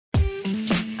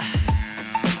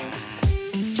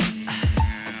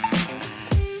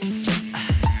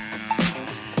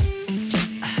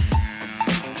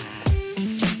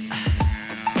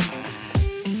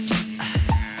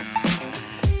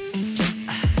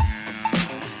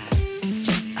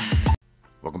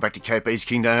back to KP's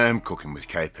Kingdom, cooking with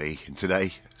KP, and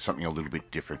today something a little bit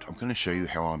different. I'm going to show you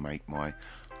how I make my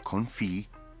Confit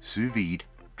Sous Vide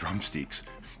drumsticks.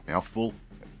 Mouthful,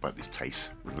 but it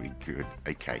tastes really good.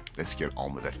 Okay, let's get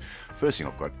on with it. First thing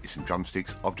I've got is some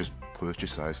drumsticks. I've just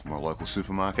purchased those from my local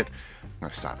supermarket. I'm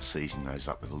going to start seasoning those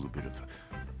up with a little bit of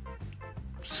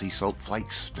sea salt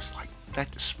flakes, just like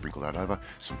that. Just sprinkle that over.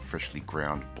 Some freshly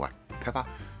ground black pepper.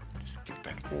 Just get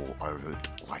that all over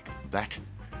it like that.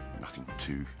 Nothing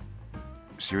too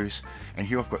serious. And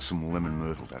here I've got some lemon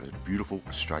myrtle. That is a beautiful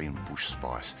Australian bush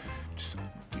spice. Just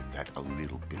give that a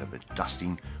little bit of a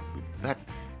dusting with that.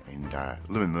 And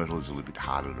lemon myrtle is a little bit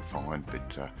harder to find,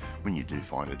 but when you do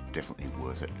find it, definitely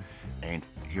worth it. And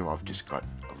here I've just got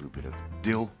a little bit of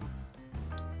dill.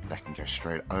 That can go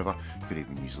straight over. You could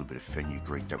even use a little bit of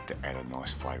fenugreek to add a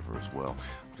nice flavour as well.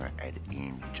 I'm going to add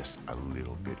in just a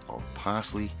little bit of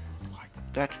parsley, like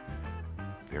that.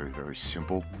 Very, very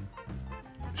simple.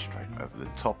 Straight over the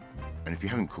top. And if you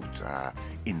haven't cooked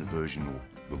in the version or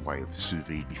the way of sous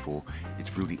vide before,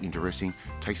 it's really interesting.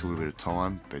 Takes a little bit of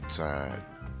time, but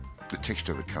the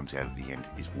texture that comes out at the end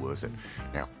is worth it.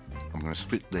 Now, I'm going to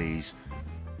split these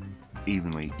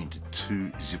evenly into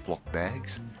 2 Ziploc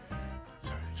bags.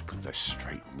 So just put those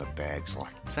straight in the bags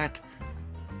like that.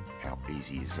 How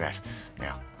easy is that?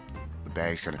 Now, the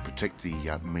bag's going to protect the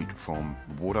meat from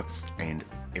the water, and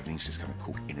everything's just going to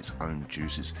cook in its own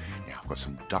juices. Now, I've got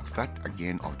some duck fat.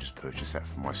 Again, I've just purchased that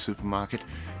from my supermarket.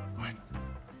 Right.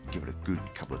 Give it a good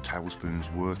couple of tablespoons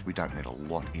worth. We don't need a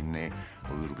lot in there.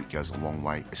 A little bit goes a long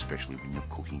way, especially when you're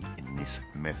cooking in this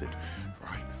method.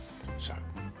 Right. So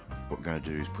what we're going to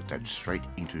do is put that straight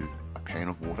into a pan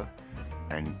of water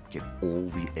and get all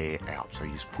the air out. So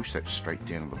you just push that straight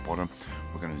down to the bottom.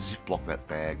 We're going to ziplock that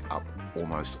bag up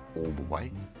almost all the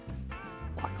way,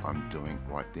 like I'm doing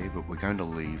right there, but we're going to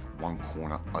leave one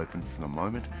corner open for the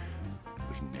moment.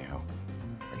 We can now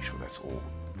make sure that's all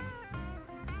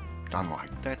done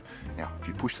like that. Now, if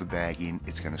you push the bag in,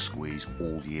 it's going to squeeze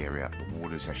all the air out. The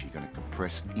water is actually going to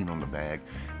compress in on the bag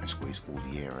and squeeze all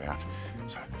the air out.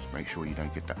 So just make sure you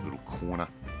don't get that little corner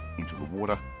into the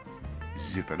water.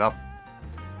 Zip it up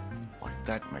like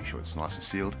that. Make sure it's nice and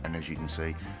sealed. And as you can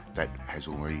see, that has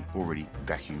already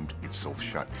vacuumed itself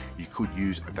shut. You could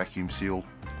use a vacuum seal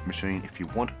machine if you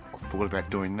want. I've thought about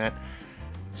doing that.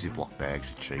 Ziploc bags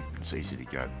are cheap, it's easy to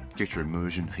go. Get your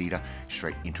immersion heater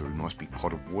straight into a nice big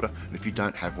pot of water, and if you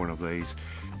don't have one of these,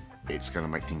 it's going to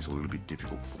make things a little bit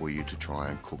difficult for you to try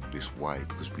and cook this way,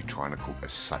 because we're trying to cook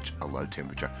at such a low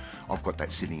temperature. I've got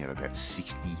that sitting at about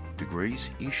 60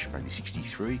 degrees-ish, maybe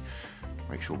 63.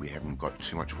 Make sure we haven't got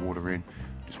too much water in.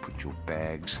 Just put your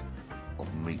bags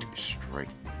of meat straight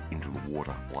into the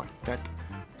water like that.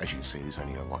 As you can see, there's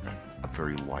only a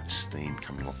very light steam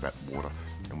coming off that water,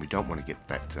 and we don't want to get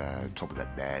that top of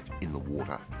that bag in the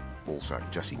water also,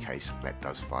 just in case that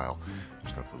does fail.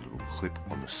 Just going to put a little clip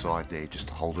on the side there just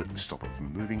to hold it and stop it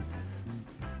from moving,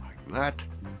 like that.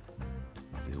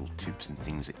 Little tips and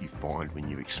things that you find when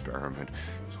you experiment.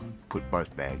 So put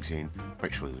both bags in,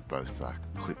 make sure they're both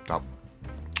clipped up,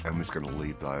 and we're just going to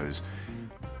leave those.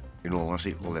 In all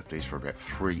honesty, I'll let these for about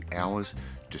 3 hours,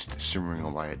 just simmering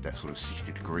away at that sort of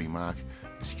 60-degree mark,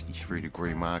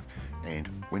 63-degree mark. And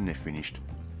when they're finished,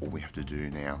 all we have to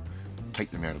do now, take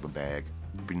them out of the bag,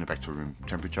 bring them back to room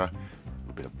temperature, a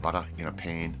little bit of butter in a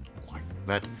pan like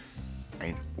that,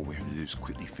 and all we have to do is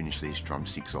quickly finish these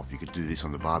drumsticks off. You could do this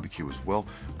on the barbecue as well.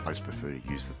 I just prefer to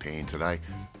use the pan today.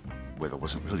 Weather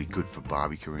wasn't really good for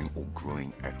barbecuing or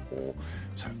grilling at all.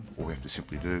 So all we have to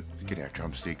simply do is get our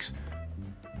drumsticks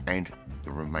and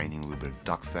the remaining little bit of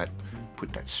duck fat,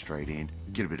 put that straight in,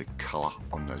 get a bit of colour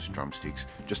on those drumsticks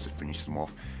just to finish them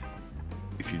off.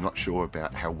 If you're not sure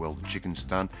about how well the chicken's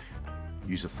done,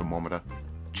 use a thermometer,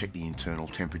 check the internal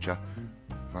temperature.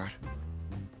 Right,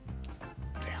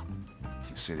 now you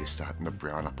can see they're starting to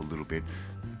brown up a little bit.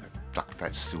 The duck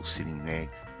fat's still sitting there.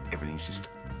 Everything's just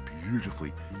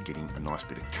beautifully getting a nice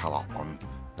bit of colour on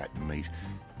that meat.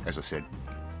 As I said,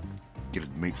 get a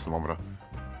meat thermometer,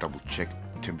 double check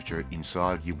temperature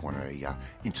inside. You want a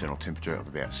internal temperature of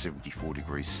about 74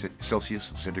 degrees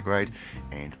Celsius, centigrade,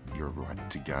 and you're right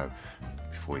to go.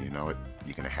 Before you know it,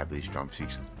 you're going to have these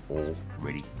drumsticks all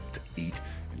ready to eat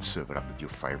and serve it up with your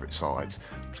favourite sides.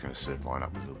 I'm just going to serve mine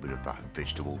up with a little bit of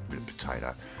vegetable, a bit of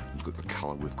potato. Look at the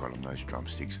colour we've got on those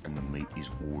drumsticks, and the meat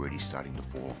is already starting to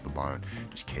fall off the bone.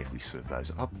 Just carefully serve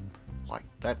those up like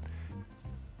that,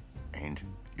 and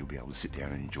you'll be able to sit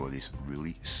down and enjoy this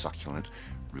really succulent,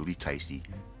 really tasty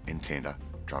and tender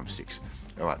drumsticks.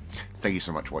 Alright, thank you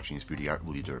so much for watching this video. I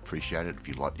really do appreciate it. If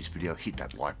you like this video, hit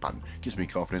that like button. It gives me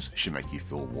confidence. It should make you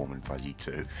feel warm and fuzzy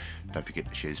too. Don't forget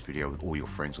to share this video with all your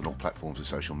friends on all platforms of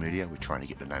social media. We're trying to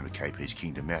get the name of KP's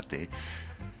Kingdom out there.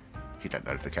 Hit that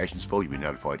notifications bell. You'll be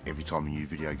notified every time a new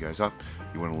video goes up.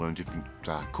 You want to learn different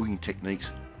cooking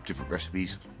techniques, different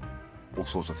recipes, all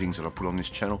sorts of things that I put on this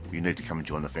channel. You need to come and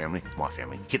join the family, my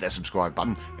family. Hit that subscribe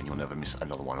button and you'll never miss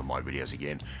another one of my videos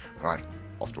again. Alright,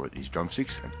 off to eat these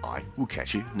drumsticks and I will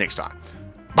catch you next time.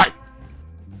 Bye!